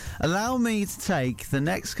Allow me to take the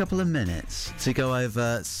next couple of minutes to go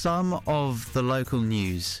over some of the local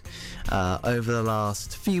news over the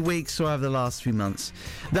last few weeks or over the last few months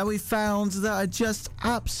that we found that are just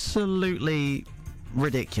absolutely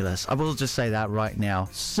ridiculous. I will just say that right now.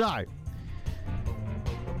 So,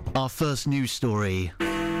 our first news story.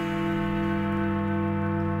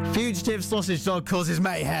 Fugitive sausage dog causes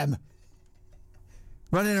mayhem.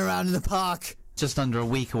 Running around in the park. Just under a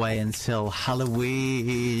week away until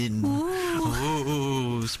Halloween.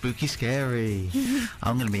 Ooh, spooky, scary.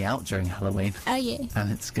 I'm going to be out during Halloween. Oh, yeah.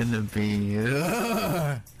 And it's going to be...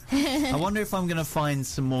 I wonder if I'm going to find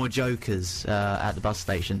some more jokers at the bus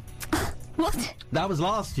station. What? That was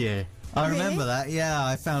last year. I remember that. Yeah,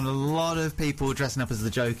 I found a lot of people dressing up as the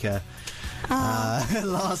Joker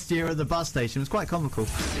last year at the bus station. It was quite comical.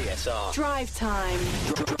 CSR. Drive time.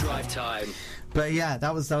 Drive time. But yeah,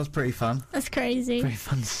 that was pretty fun. That's crazy. Pretty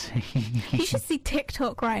fun to see. You should see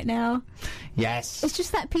TikTok right now. Yes. It's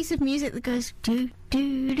just that piece of music that goes do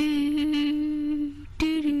do do do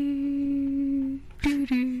do do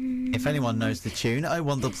do. If anyone knows the tune,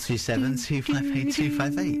 01227 258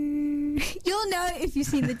 258. You'll know if you've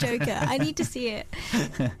seen the Joker. I need to see it.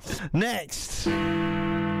 Next,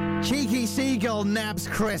 cheeky seagull nabs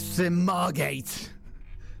crisps in Margate.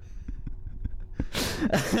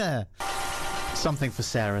 Something for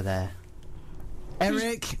Sarah there.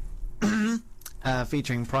 Eric,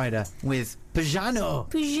 featuring Prida with Piano.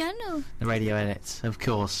 Piano. The radio edits, of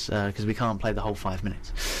course, because we can't play the whole 5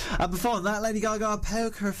 minutes. Before that, Lady Gaga,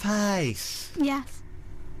 Poker Face. Yes.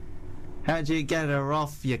 How'd you get her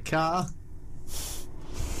off your car?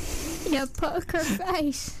 Your poker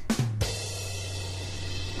face.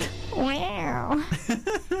 Wow.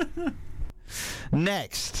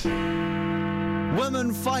 Next.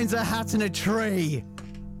 Woman finds a hat in a tree.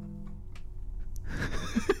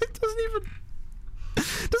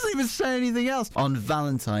 It doesn't even say anything else. On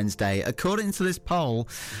Valentine's Day, according to this poll,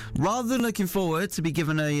 rather than looking forward to be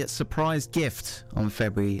given a surprise gift on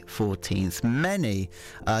February 14th, many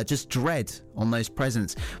just dread on those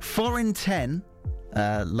presents. 4 in 10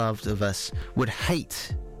 loved of us would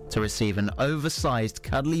hate to receive an oversized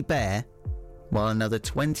cuddly bear, while another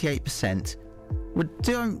 28%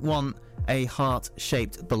 don't want a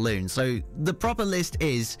heart-shaped balloon. So the proper list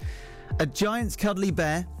is a giant cuddly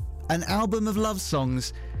bear, an album of love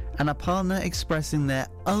songs, and a partner expressing their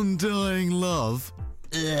undying love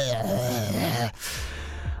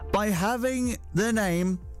by having their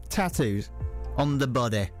name tattooed on the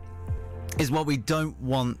body is what we don't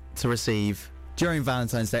want to receive during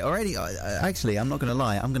Valentine's Day. Already, actually, I'm not going to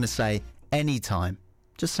lie. I'm going to say anytime.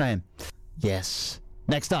 Just saying. Yes.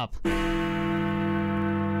 Next up.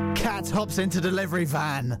 Cat hops into delivery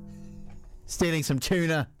van, stealing some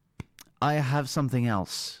tuna. I have something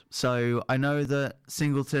else. So I know that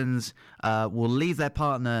singletons will leave their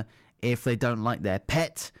partner if they don't like their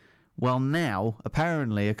pet. Well, now,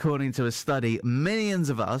 apparently, according to a study,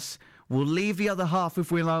 millions of us will leave the other half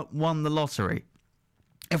if we won the lottery.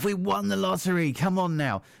 If we won the lottery, come on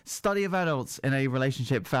now. Study of adults in a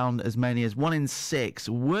relationship found as many as 1 in 6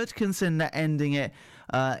 would consider ending it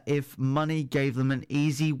if money gave them an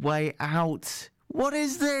easy way out. What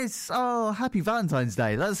is this? Oh, happy Valentine's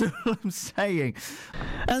Day. That's what I'm saying.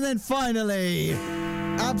 And then finally,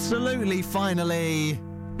 absolutely finally,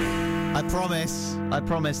 I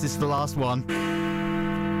promise this is the last one.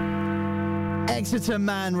 Exeter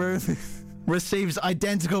man receives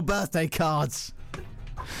identical birthday cards.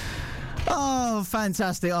 Oh,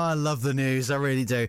 fantastic. Oh, I love the news. I really do.